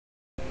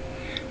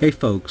Hey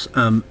folks,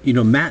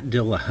 Matt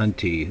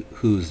Dillahunty,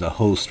 who's the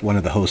host, one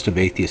of the hosts of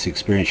Atheist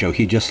Experience Show,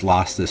 he just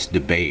lost this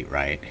debate,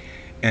 right?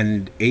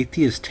 And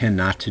atheists tend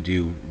not to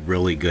do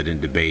really good in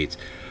debates,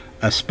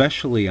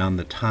 especially on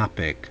the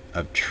topic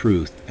of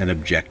truth and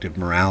objective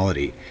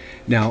morality.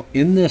 Now,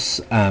 in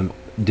this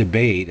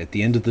debate, at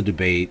the end of the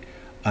debate,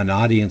 an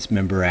audience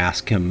member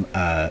asked him,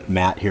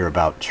 Matt, here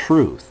about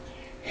truth.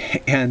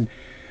 And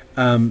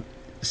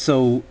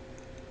so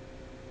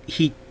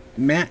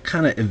Matt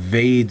kind of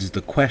evades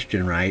the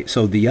question, right?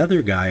 So the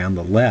other guy on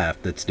the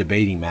left that's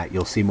debating Matt,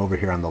 you'll see him over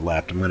here on the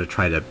left. I'm going to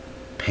try to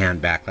pan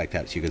back like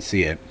that so you can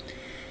see it.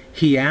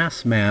 He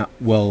asks Matt,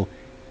 well,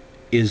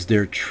 is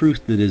there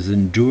truth that is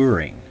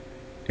enduring?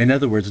 In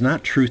other words,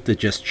 not truth that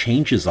just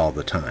changes all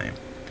the time.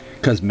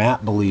 Because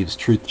Matt believes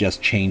truth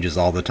just changes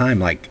all the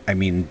time.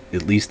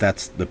 At least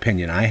that's the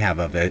opinion I have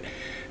of it,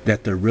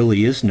 that there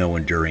really is no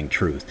enduring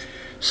truth.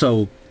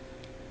 So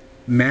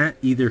Matt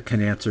either can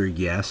answer,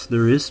 yes,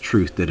 there is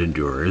truth that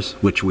endures,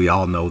 which we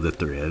all know that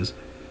there is,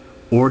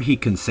 or he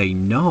can say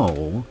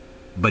no,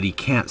 but he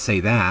can't say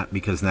that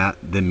because that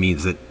then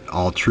means that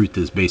all truth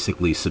is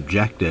basically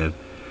subjective.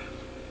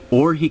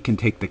 Or he can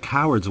take the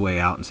coward's way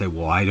out and say,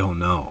 well, I don't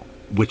know,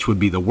 which would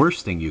be the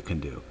worst thing you can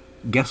do.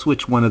 Guess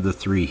which one of the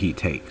three he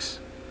takes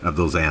of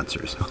those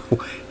answers?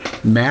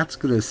 Matt's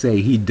going to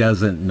say he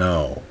doesn't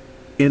know.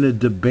 In a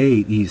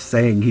debate, he's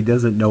saying he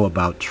doesn't know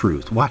about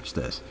truth. Watch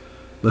this.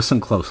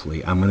 Listen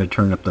closely. I'm going to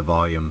turn up the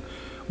volume.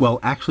 Well,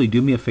 actually,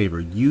 do me a favor.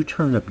 You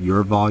turn up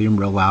your volume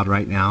real loud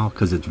right now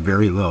because it's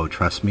very low.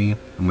 Trust me.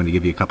 I'm going to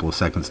give you a couple of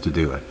seconds to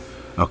do it.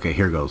 Okay,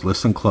 here goes.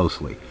 Listen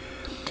closely.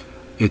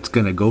 It's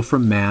going to go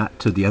from Matt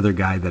to the other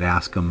guy that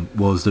asked him,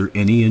 well, is there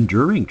any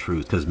enduring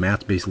truth? Because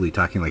Matt's basically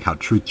talking like how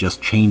truth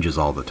just changes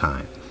all the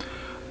time.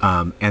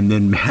 And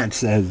then Matt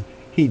says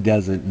he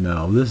doesn't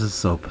know. This is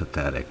so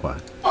pathetic.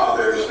 What?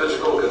 There's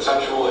physical,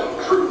 conceptual,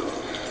 and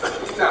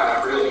truth. No,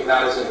 not really.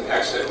 Not as an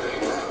extant thing.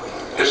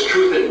 Is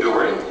truth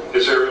enduring?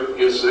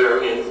 Is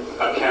there in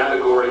a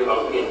category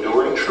of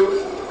enduring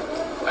truth?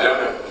 I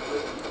don't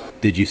know.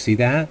 Did you see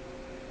that?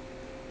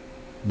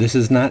 This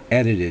is not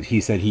edited.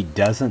 He said he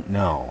doesn't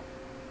know.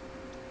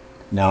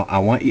 Now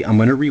I'm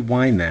going to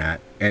rewind that,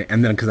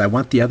 and then because I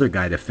want the other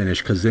guy to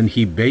finish, because then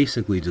he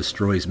basically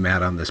destroys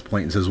Matt on this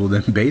point and says, well,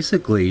 then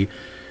basically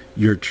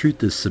your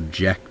truth is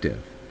subjective.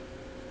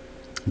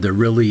 There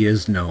really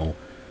is no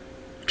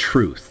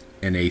truth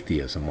in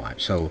atheism.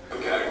 Watch. So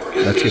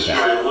let's get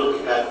that.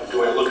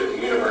 Do I look at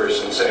the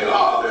universe and say,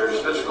 there's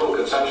physical,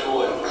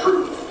 conceptual, and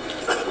truth?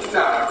 No,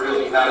 not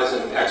really. Not as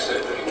an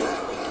extant thing.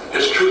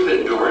 Is truth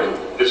enduring?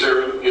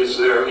 Is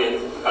there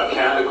in a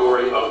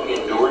category of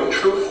enduring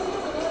truth?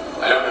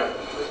 I don't know.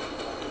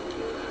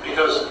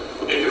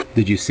 Because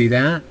did you see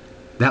that?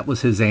 That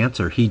was his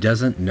answer. He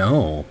doesn't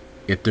know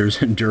if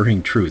there's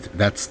enduring truth.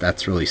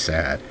 That's really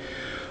sad.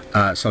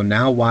 So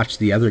now watch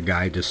the other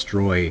guy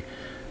destroy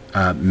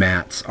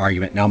Matt's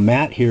argument. Now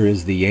Matt here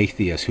is the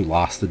atheist who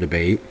lost the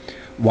debate.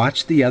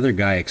 Watch the other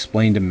guy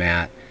explain to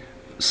Matt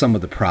some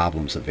of the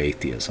problems of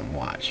atheism.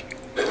 Watch.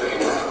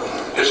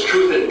 Is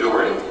truth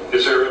enduring?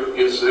 Is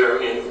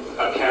there in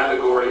a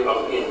category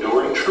of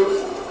enduring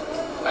truth?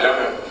 I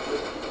don't know.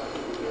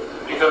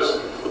 Because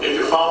if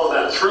you follow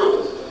that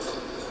through,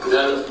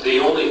 then the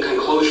only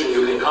conclusion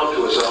you can come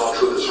to is that all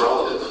truth is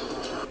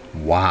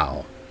relative.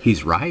 Wow,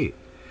 he's right.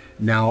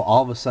 Now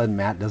all of a sudden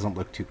Matt doesn't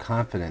look too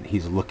confident.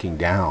 He's looking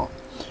down.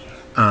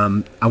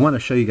 I want to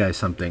show you guys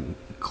something.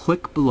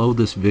 Click below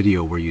this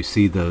video where you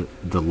see the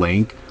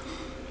link,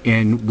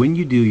 and when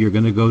you do, you're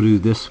going to go to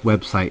this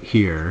website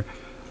here.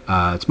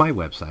 It's my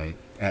website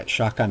at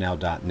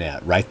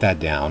shotgunnow.net. Write that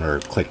down or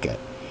click it,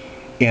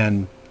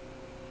 and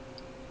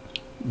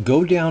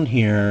go down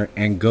here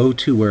and go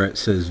to where it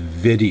says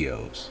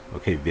videos.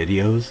 Okay,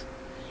 videos,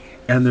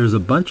 and there's a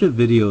bunch of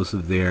videos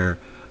of there.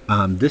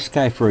 This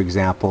guy, for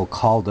example,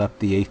 called up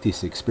the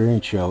Atheist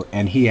Experience Show,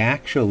 and he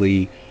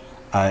actually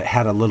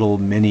had a little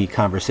mini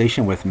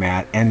conversation with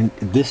Matt, and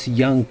this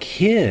young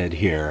kid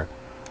here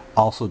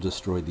also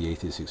destroyed the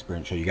Atheist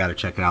Experience Show. You got to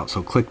check it out,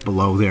 so click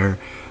below there.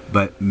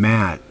 But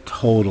Matt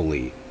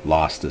totally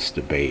lost this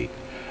debate.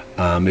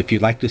 If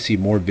you'd like to see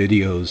more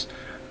videos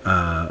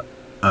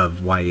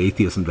of why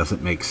atheism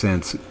doesn't make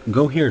sense,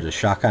 go here to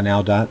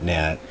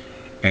shotgunow.net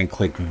and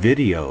click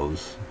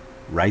videos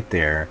right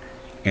there.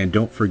 And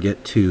don't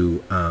forget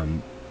to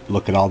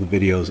look at all the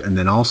videos, and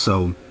then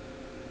also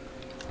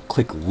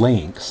click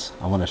links.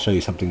 I want to show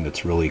you something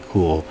that's really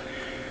cool.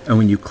 And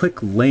when you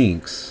click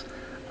links,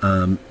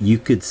 you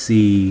could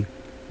see,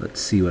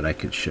 let's see what I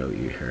could show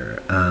you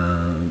here.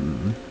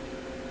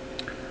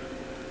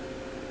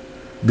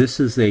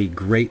 This is a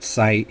great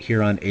site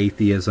here on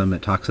atheism.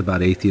 It talks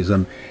about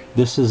atheism.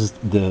 This is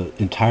the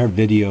entire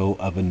video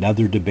of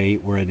another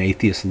debate where an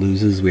atheist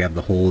loses. We have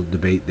the whole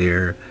debate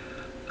there.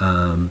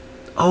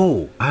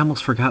 Oh, I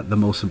almost forgot the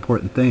most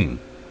important thing.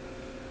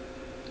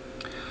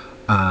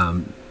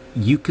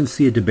 You can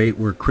see a debate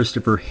where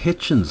Christopher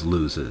Hitchens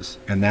loses,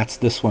 and that's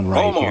this one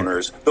right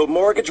here. The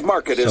mortgage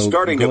market is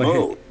starting to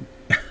move.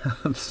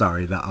 I'm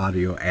sorry, the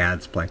audio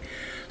ad's playing.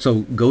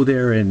 So go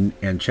there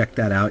and check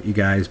that out, you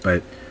guys.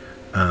 But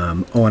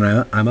oh,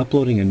 and I'm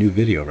uploading a new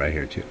video right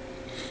here too.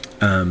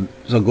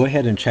 So go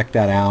ahead and check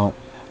that out.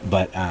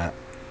 But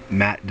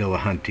Matt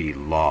Dillahunty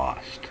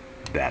lost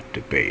that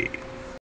debate.